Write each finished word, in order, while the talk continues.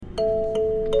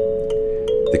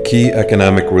The key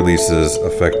economic releases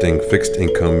affecting fixed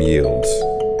income yields.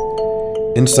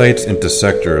 Insights into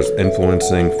sectors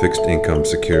influencing fixed income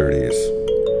securities.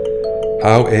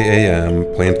 How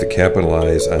AAM plans to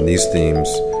capitalize on these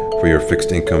themes for your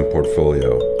fixed income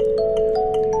portfolio.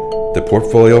 The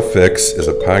Portfolio Fix is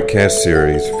a podcast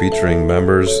series featuring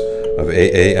members of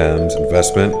AAM's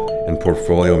investment and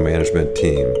portfolio management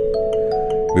team.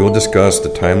 We will discuss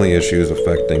the timely issues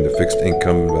affecting the fixed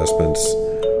income investments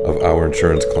of our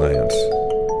insurance clients.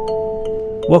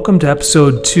 Welcome to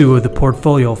episode 2 of the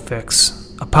Portfolio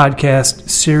Fix, a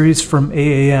podcast series from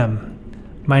AAM.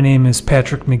 My name is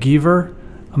Patrick McGeever,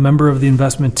 a member of the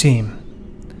investment team.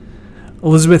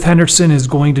 Elizabeth Henderson is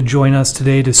going to join us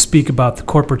today to speak about the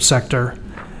corporate sector.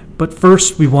 But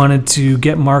first, we wanted to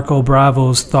get Marco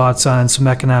Bravo's thoughts on some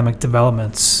economic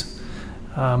developments.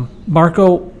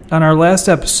 Marco, on our last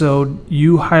episode,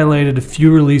 you highlighted a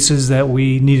few releases that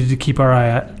we needed to keep our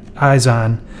eyes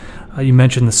on. You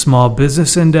mentioned the Small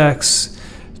Business Index,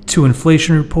 2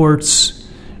 inflation reports,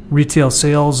 retail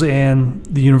sales, and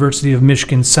the University of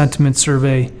Michigan Sentiment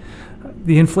Survey.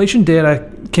 The inflation data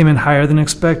came in higher than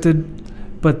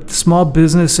expected, but the Small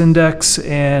Business Index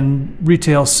and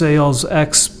retail sales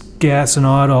ex gas and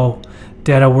auto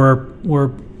data were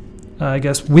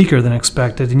weaker than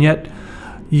expected, and yet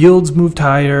yields moved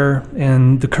higher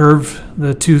and the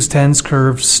 2s-10s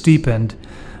curve steepened.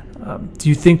 Do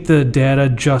you think the data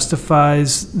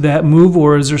justifies that move,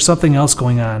 or is there something else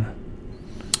going on?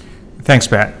 Thanks,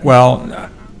 Pat. Well,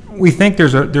 we think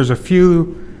there's a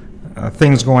few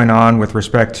things going on with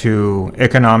respect to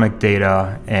economic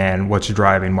data and what's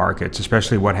driving markets,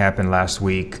 especially what happened last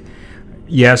week.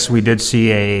 Yes, we did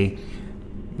see a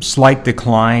slight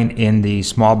decline in the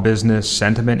Small Business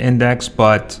Sentiment Index,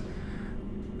 but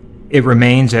it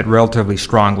remains at relatively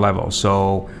strong levels.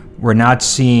 So we're not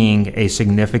seeing a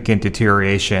significant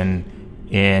deterioration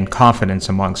in confidence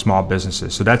among small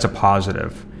businesses. So that's a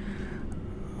positive.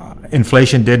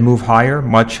 Inflation did move higher,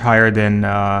 much higher than,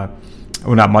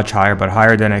 not much higher, but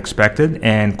higher than expected.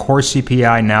 And core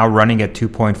CPI now running at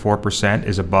 2.4%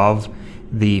 is above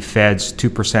the Fed's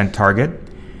 2% target.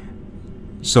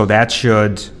 So that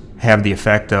should have the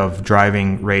effect of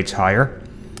driving rates higher.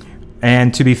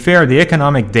 And to be fair, the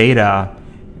economic data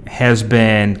has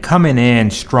been coming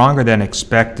in stronger than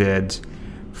expected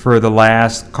for the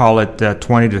last, call it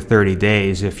 20 to 30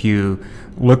 days. If you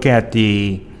look at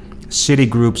the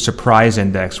Citigroup Surprise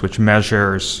Index, which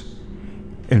measures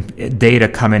data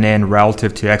coming in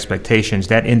relative to expectations,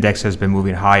 that index has been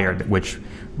moving higher, which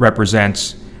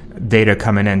represents data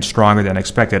coming in stronger than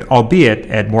expected, albeit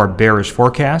at more bearish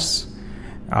forecasts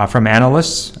from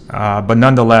analysts, but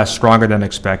nonetheless stronger than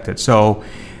expected. So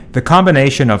the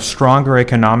combination of stronger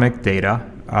economic data,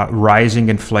 rising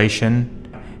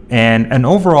inflation, and an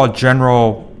overall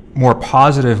general more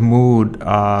positive mood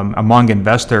among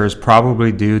investors,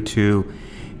 probably due to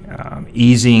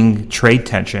easing trade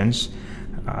tensions,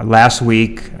 last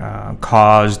week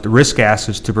caused risk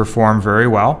assets to perform very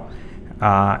well.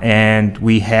 And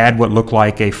we had what looked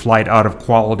like a flight out of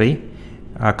quality,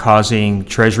 causing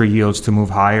Treasury yields to move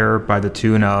higher by the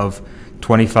tune of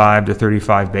 25 to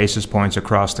 35 basis points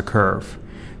across the curve.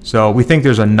 So we think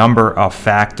there's a number of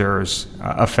factors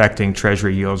affecting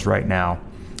Treasury yields right now,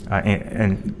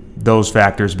 and those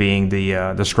factors being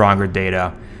the stronger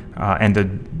data and the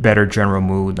better general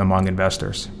mood among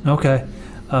investors. Okay.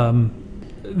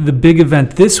 The big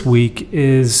event this week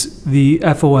is the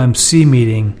FOMC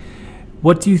meeting.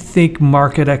 What do you think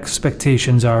market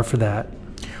expectations are for that?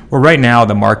 Well, right now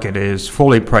the market is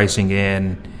fully pricing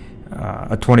in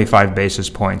a 25 basis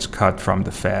points cut from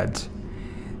the Fed.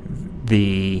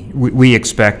 We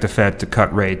expect the Fed to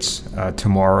cut rates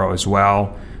tomorrow as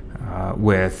well,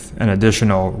 with an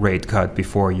additional rate cut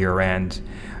before year end.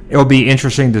 It'll be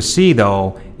interesting to see,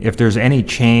 though, if there's any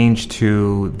change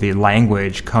to the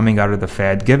language coming out of the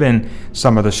Fed, given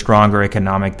some of the stronger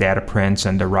economic data prints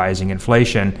and the rising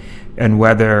inflation, and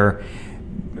whether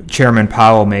Chairman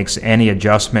Powell makes any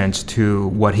adjustments to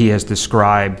what he has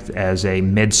described as a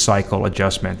mid-cycle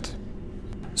adjustment.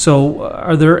 So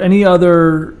are there any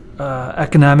other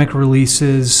economic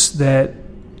releases that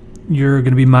you're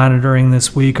going to be monitoring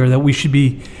this week or that we should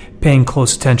be paying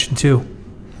close attention to?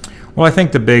 Well, I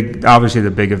think the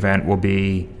big event will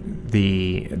be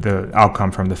the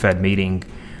outcome from the Fed meeting.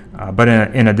 But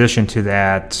in addition to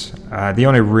that, the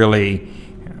only really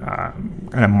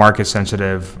kind of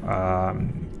market-sensitive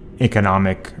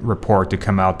economic report to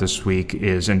come out this week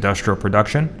is industrial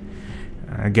production.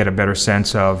 Get a better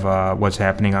sense of what's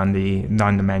happening on the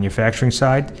manufacturing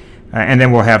side. And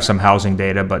then we'll have some housing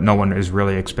data, but no one is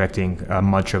really expecting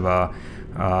much of a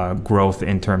growth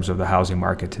in terms of the housing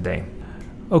market today.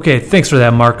 Okay, thanks for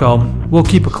that, Marco. We'll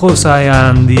keep a close eye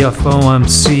on the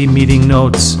FOMC meeting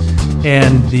notes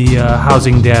and the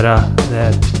housing data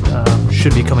that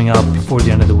should be coming out before the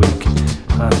end of the week.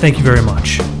 Thank you very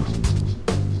much.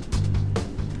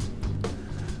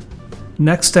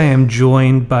 Next, I am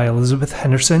joined by Elizabeth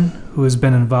Henderson, who has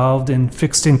been involved in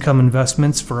fixed income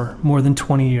investments for more than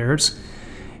 20 years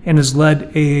and has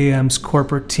led AAM's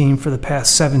corporate team for the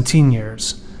past 17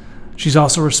 years. She's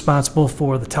also responsible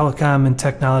for the telecom and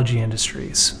technology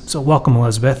industries. So welcome,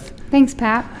 Elizabeth. Thanks,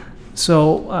 Pat.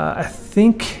 So I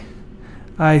think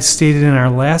I stated in our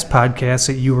last podcast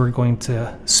that you were going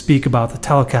to speak about the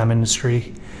telecom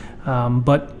industry,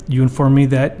 but you informed me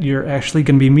that you're actually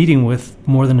going to be meeting with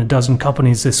more than a dozen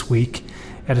companies this week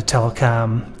at a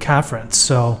telecom conference.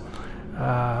 So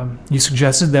you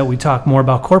suggested that we talk more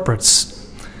about corporates.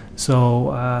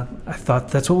 So I thought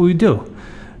that's what we would do.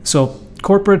 So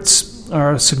corporates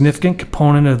are a significant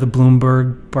component of the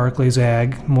Bloomberg Barclays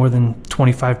Ag, more than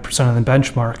 25% of the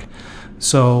benchmark.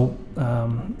 So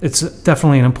it's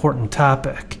definitely an important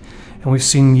topic. And we've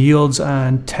seen yields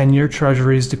on 10-year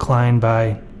treasuries decline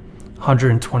by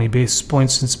 120 basis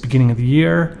points since the beginning of the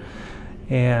year.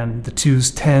 And the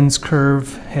 2s-10s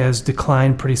curve has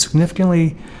declined pretty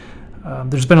significantly.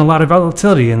 There's been a lot of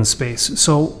volatility in the space.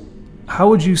 So how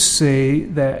would you say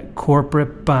that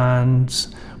corporate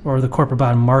bonds or the corporate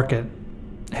bond market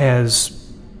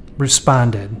has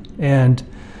responded? And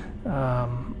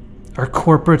are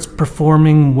corporates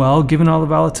performing well given all the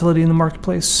volatility in the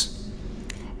marketplace?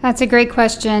 That's a great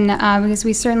question because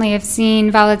we certainly have seen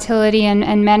volatility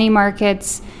in many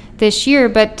markets this year,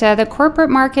 but the corporate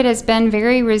market has been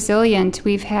very resilient.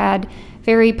 We've had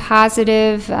very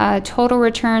positive total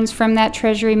returns from that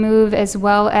treasury move as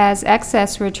well as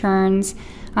excess returns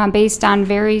based on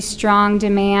very strong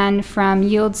demand from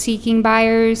yield-seeking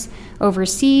buyers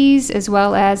overseas as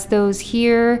well as those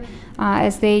here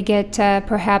as they get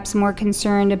perhaps more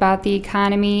concerned about the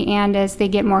economy and as they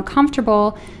get more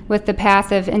comfortable with the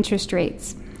path of interest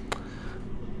rates.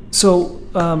 So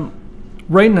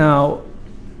right now,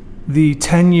 the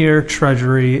 10-year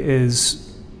treasury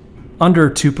is under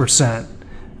 2%,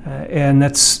 and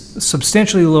that's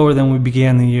substantially lower than we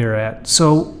began the year at.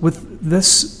 So with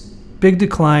this big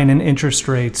decline in interest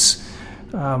rates,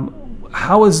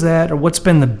 how is that, or what's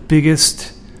been the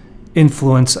biggest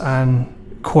influence on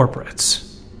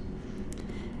corporates?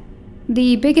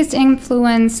 The biggest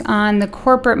influence on the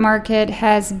corporate market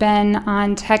has been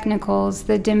on technicals.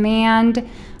 The demand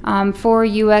for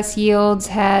U.S. yields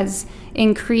has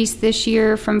increased this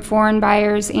year from foreign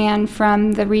buyers and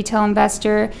from the retail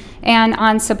investor, and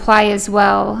on supply as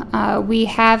well. We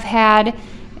have had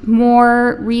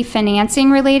more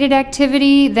refinancing related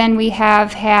activity than we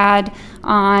have had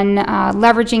on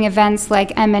leveraging events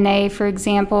like M&A, for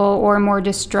example, or more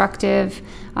destructive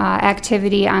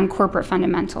activity on corporate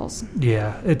fundamentals.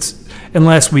 Yeah, and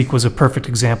last week was a perfect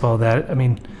example of that. I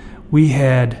mean, we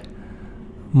had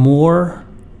more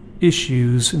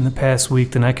issues in the past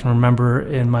week than I can remember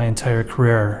in my entire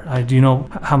career. Do you know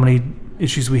how many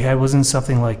issues we had? Wasn't it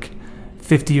something like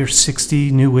 50 or 60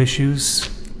 new issues?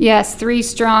 Yes, 3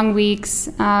 strong weeks.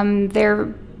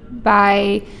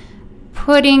 Thereby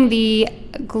putting the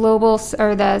global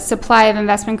or the supply of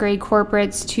investment grade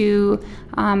corporates to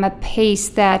a pace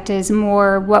that is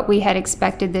more what we had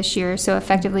expected this year. So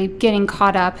effectively getting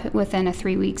caught up within a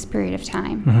 3 weeks period of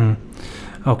time.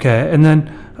 Mm-hmm. Okay, and then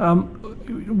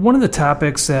one of the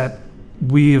topics that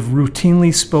we have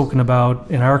routinely spoken about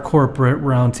in our corporate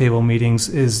roundtable meetings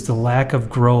is the lack of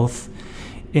growth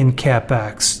in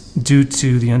CapEx due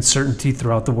to the uncertainty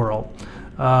throughout the world.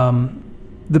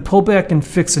 The pullback in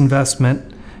fixed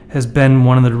investment has been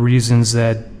one of the reasons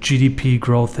that GDP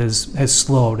growth has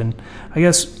slowed. And I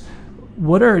guess,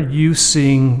 what are you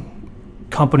seeing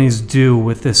companies do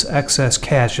with this excess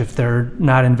cash if they're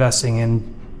not investing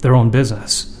in their own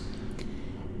business?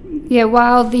 Yeah,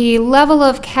 while the level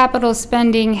of capital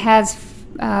spending has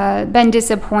been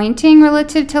disappointing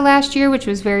relative to last year, which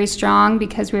was very strong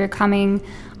because we were coming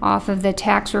off of the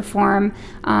tax reform,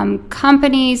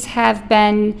 companies have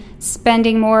been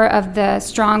spending more of the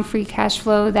strong free cash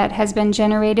flow that has been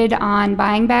generated on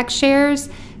buying back shares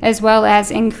as well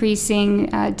as increasing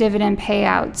dividend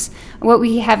payouts. What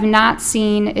we have not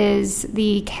seen is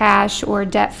the cash or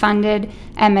debt-funded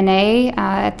M&A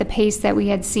at the pace that we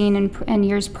had seen in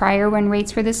years prior when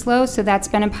rates were this low, so that's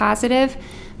been a positive.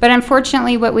 But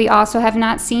unfortunately, what we also have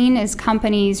not seen is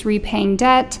companies repaying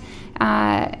debt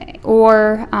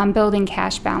or building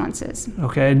cash balances.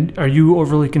 Okay, and are you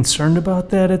overly concerned about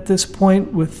that at this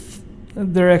point with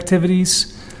their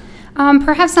activities?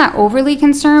 Perhaps not overly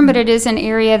concerned, but it is an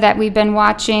area that we've been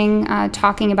watching,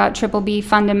 talking about BBB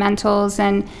fundamentals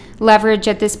and leverage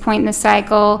at this point in the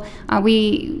cycle.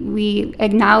 We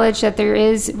acknowledge that there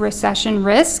is recession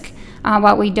risk.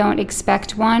 While we don't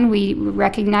expect one, we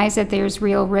recognize that there's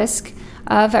real risk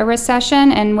of a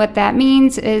recession, and what that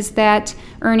means is that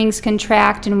earnings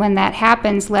contract, and when that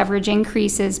happens, leverage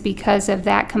increases because of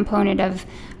that component of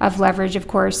leverage, of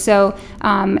course. So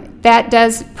that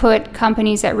does put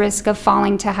companies at risk of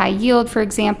falling to high yield, for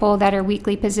example, that are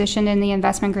weakly positioned in the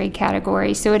investment grade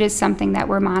category. So it is something that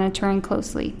we're monitoring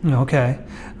closely. Okay.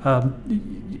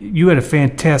 You had a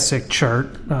fantastic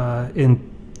chart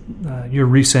in your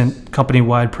recent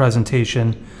company-wide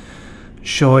presentation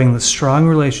showing the strong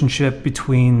relationship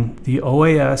between the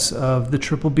OAS of the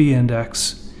BBB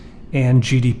index and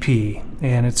GDP.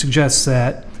 And it suggests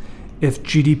that if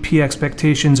GDP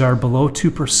expectations are below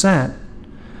 2%,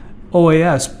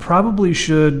 OAS probably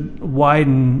should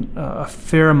widen a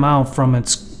fair amount from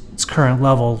its current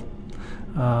level.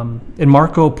 And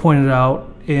Marco pointed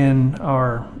out in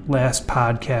our last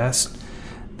podcast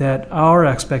that our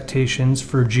expectations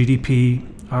for GDP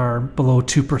are below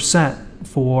 2%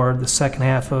 for the second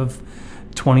half of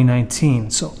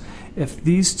 2019. So if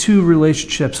these two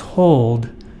relationships hold,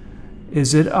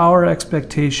 is it our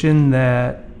expectation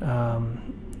that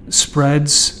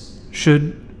spreads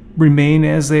should remain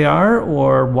as they are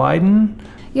or widen?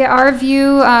 Yeah, our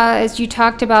view, as you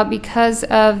talked about, because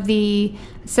of the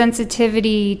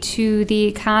sensitivity to the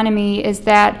economy, is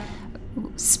that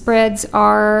spreads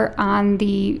are on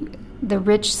the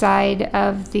rich side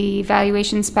of the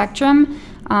valuation spectrum.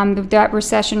 That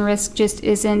recession risk just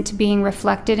isn't being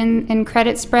reflected in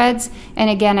credit spreads. And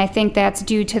again, I think that's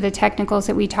due to the technicals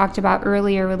that we talked about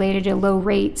earlier related to low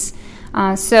rates.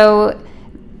 So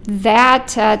that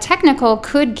technical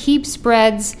could keep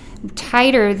spreads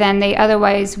tighter than they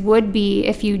otherwise would be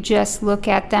if you just look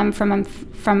at them from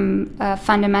a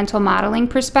fundamental modeling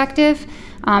perspective.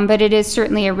 But it is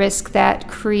certainly a risk that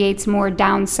creates more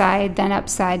downside than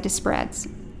upside to spreads.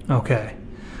 Okay.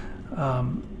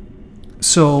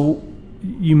 So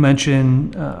you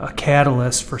mentioned a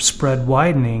catalyst for spread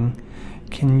widening.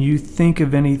 Can you think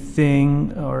of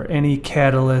anything or any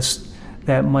catalyst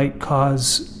that might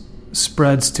cause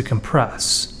spreads to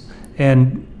compress?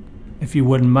 And if you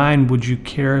wouldn't mind, would you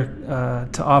care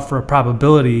to offer a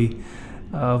probability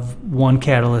of one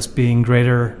catalyst being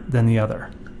greater than the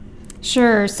other?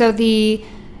 Sure. So the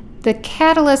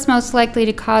catalyst most likely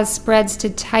to cause spreads to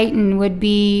tighten would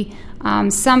be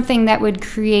something that would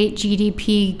create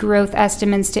GDP growth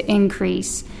estimates to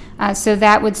increase. So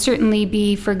that would certainly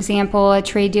be, for example, a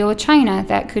trade deal with China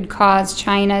that could cause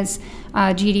China's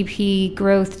GDP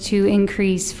growth to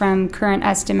increase from current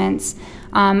estimates.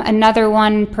 Another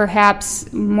one,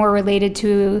 perhaps more related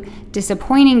to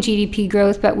disappointing GDP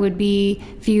growth, but would be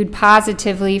viewed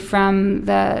positively from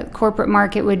the corporate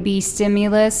market, would be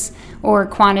stimulus or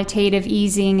quantitative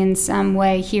easing in some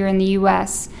way here in the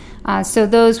U.S. So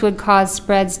those would cause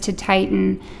spreads to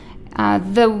tighten.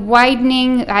 The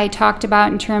widening I talked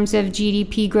about in terms of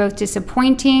GDP growth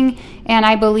disappointing, and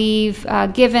I believe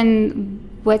given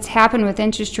what's happened with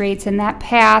interest rates and that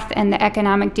path and the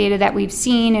economic data that we've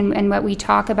seen and what we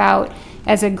talk about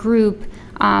as a group,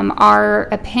 our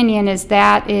opinion is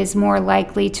that is more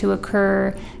likely to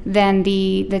occur than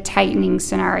the tightening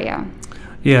scenario.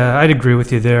 Yeah, I'd agree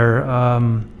with you there.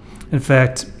 In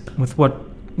fact, with what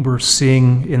we're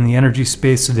seeing in the energy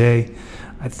space today,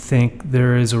 I think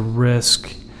there is a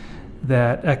risk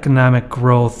that economic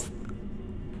growth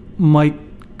might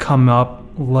come up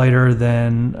lighter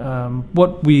than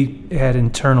what we had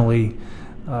internally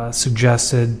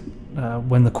suggested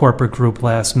when the corporate group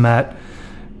last met.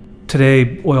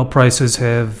 Today, oil prices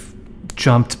have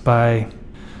jumped by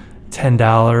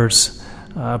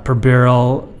 $10 per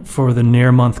barrel for the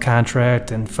near-month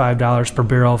contract and $5 per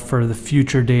barrel for the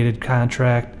future-dated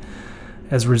contract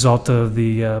as a result of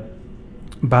the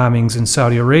bombings in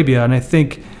Saudi Arabia. And I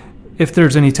think if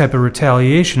there's any type of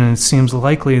retaliation, and it seems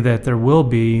likely that there will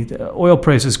be, oil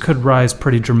prices could rise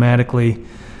pretty dramatically,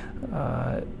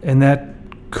 and that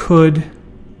could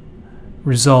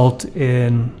result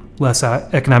in less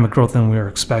economic growth than we were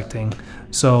expecting.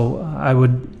 So I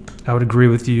would agree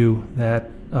with you that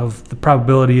of the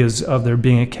probability is of there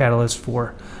being a catalyst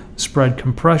for spread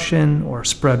compression or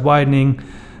spread widening.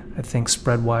 I think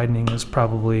spread widening is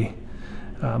probably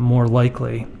more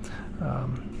likely.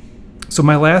 So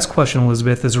my last question,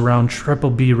 Elizabeth, is around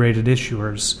BBB rated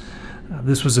issuers.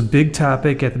 This was a big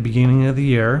topic at the beginning of the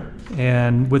year,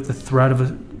 and with the threat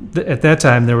of at that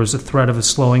time there was a threat of a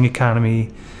slowing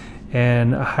economy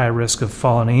and a high risk of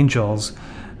fallen angels.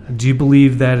 Do you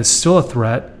believe that is still a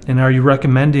threat, and are you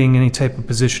recommending any type of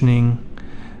positioning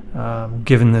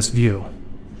given this view?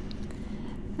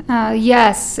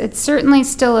 Yes, it's certainly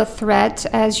still a threat,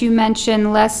 as you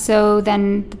mentioned, less so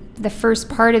than the first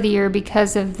part of the year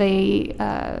because of the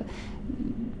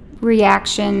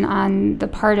reaction on the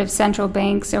part of central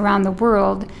banks around the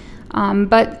world.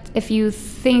 But if you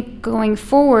think going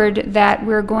forward that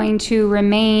we're going to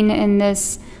remain in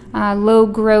this low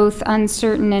growth,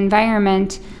 uncertain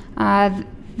environment,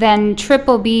 then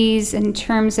triple Bs in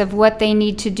terms of what they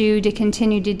need to do to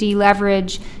continue to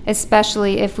deleverage,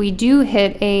 especially if we do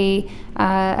hit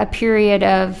a period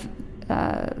of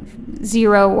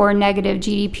zero or negative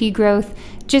GDP growth,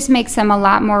 just makes them a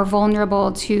lot more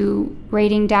vulnerable to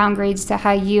rating downgrades to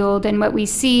high yield. And what we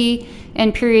see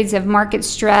in periods of market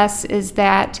stress is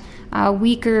that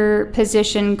weaker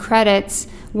position credits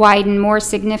widen more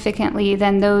significantly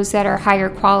than those that are higher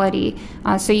quality.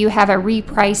 So you have a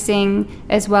repricing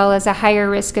as well as a higher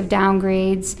risk of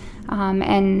downgrades.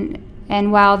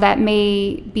 And while that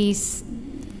may be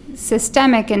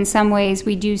systemic in some ways,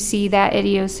 we do see that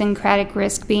idiosyncratic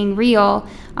risk being real,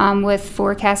 with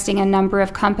forecasting a number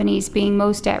of companies being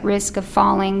most at risk of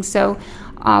falling. So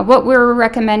what we're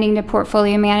recommending to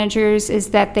portfolio managers is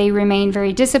that they remain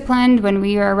very disciplined when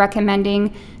we are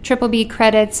recommending triple B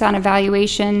credits on a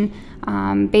valuation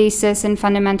basis and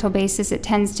fundamental basis. It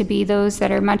tends to be those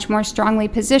that are much more strongly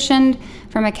positioned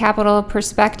from a capital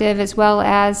perspective, as well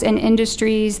as in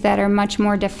industries that are much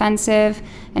more defensive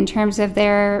in terms of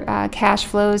their cash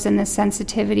flows and the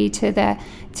sensitivity to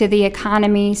the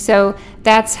economy. So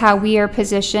that's how we are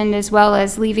positioned, as well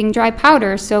as leaving dry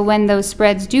powder. So when those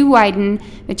spreads do widen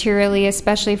materially,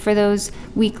 especially for those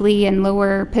weekly and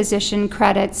lower position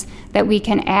credits, that we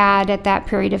can add at that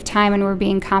period of time, and we're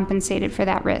being compensated for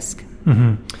that risk.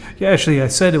 Mm-hmm. Yeah, actually, I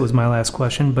said it was my last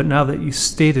question, but now that you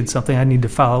stated something, I need to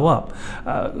follow up.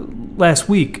 Last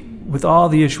week, with all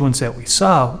the issuance that we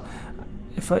saw,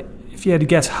 if you had to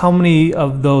guess, how many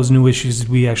of those new issues did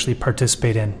we actually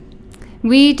participate in?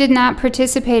 We did not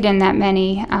participate in that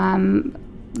many,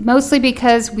 mostly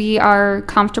because we are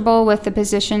comfortable with the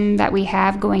position that we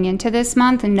have going into this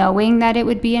month and knowing that it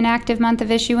would be an active month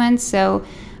of issuance. So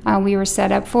we were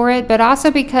set up for it, but also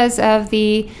because of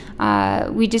we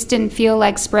just didn't feel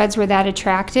like spreads were that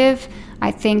attractive.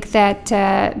 I think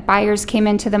that buyers came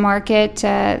into the market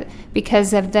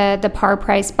because of the par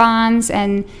price bonds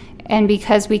and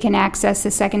because we can access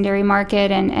the secondary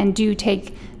market and do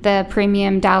take the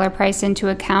premium dollar price into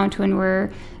account when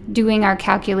we're doing our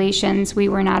calculations, we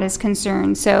were not as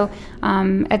concerned. So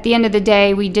at the end of the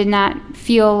day, we did not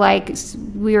feel like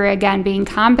we were, again, being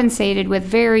compensated with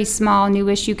very small new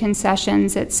issue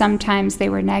concessions that sometimes they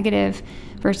were negative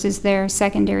versus their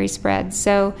secondary spreads.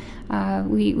 So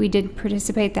we did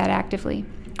participate that actively.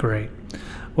 Great.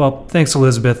 Well, thanks,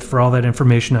 Elizabeth, for all that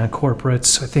information on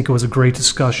corporates. I think it was a great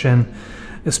discussion,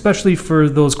 especially for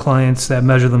those clients that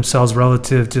measure themselves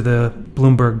relative to the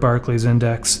Bloomberg Barclays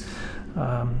Index.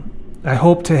 I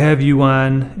hope to have you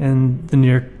on in the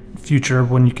near future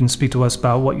when you can speak to us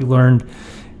about what you learned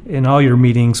in all your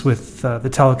meetings with the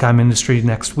telecom industry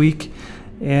next week.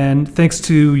 And thanks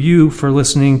to you for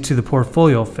listening to the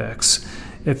Portfolio Fix.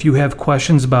 If you have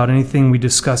questions about anything we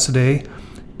discussed today,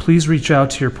 please reach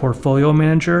out to your portfolio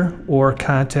manager or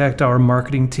contact our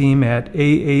marketing team at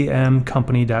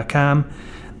aamcompany.com.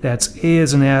 That's A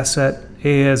as an asset,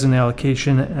 A as an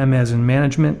allocation, M as in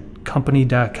management,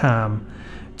 company.com.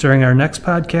 During our next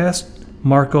podcast,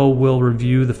 Marco will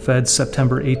review the Fed's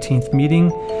September 18th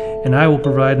meeting, and I will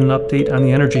provide an update on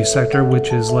the energy sector,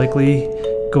 which is likely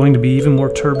going to be even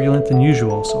more turbulent than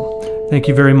usual. So thank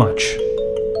you very much.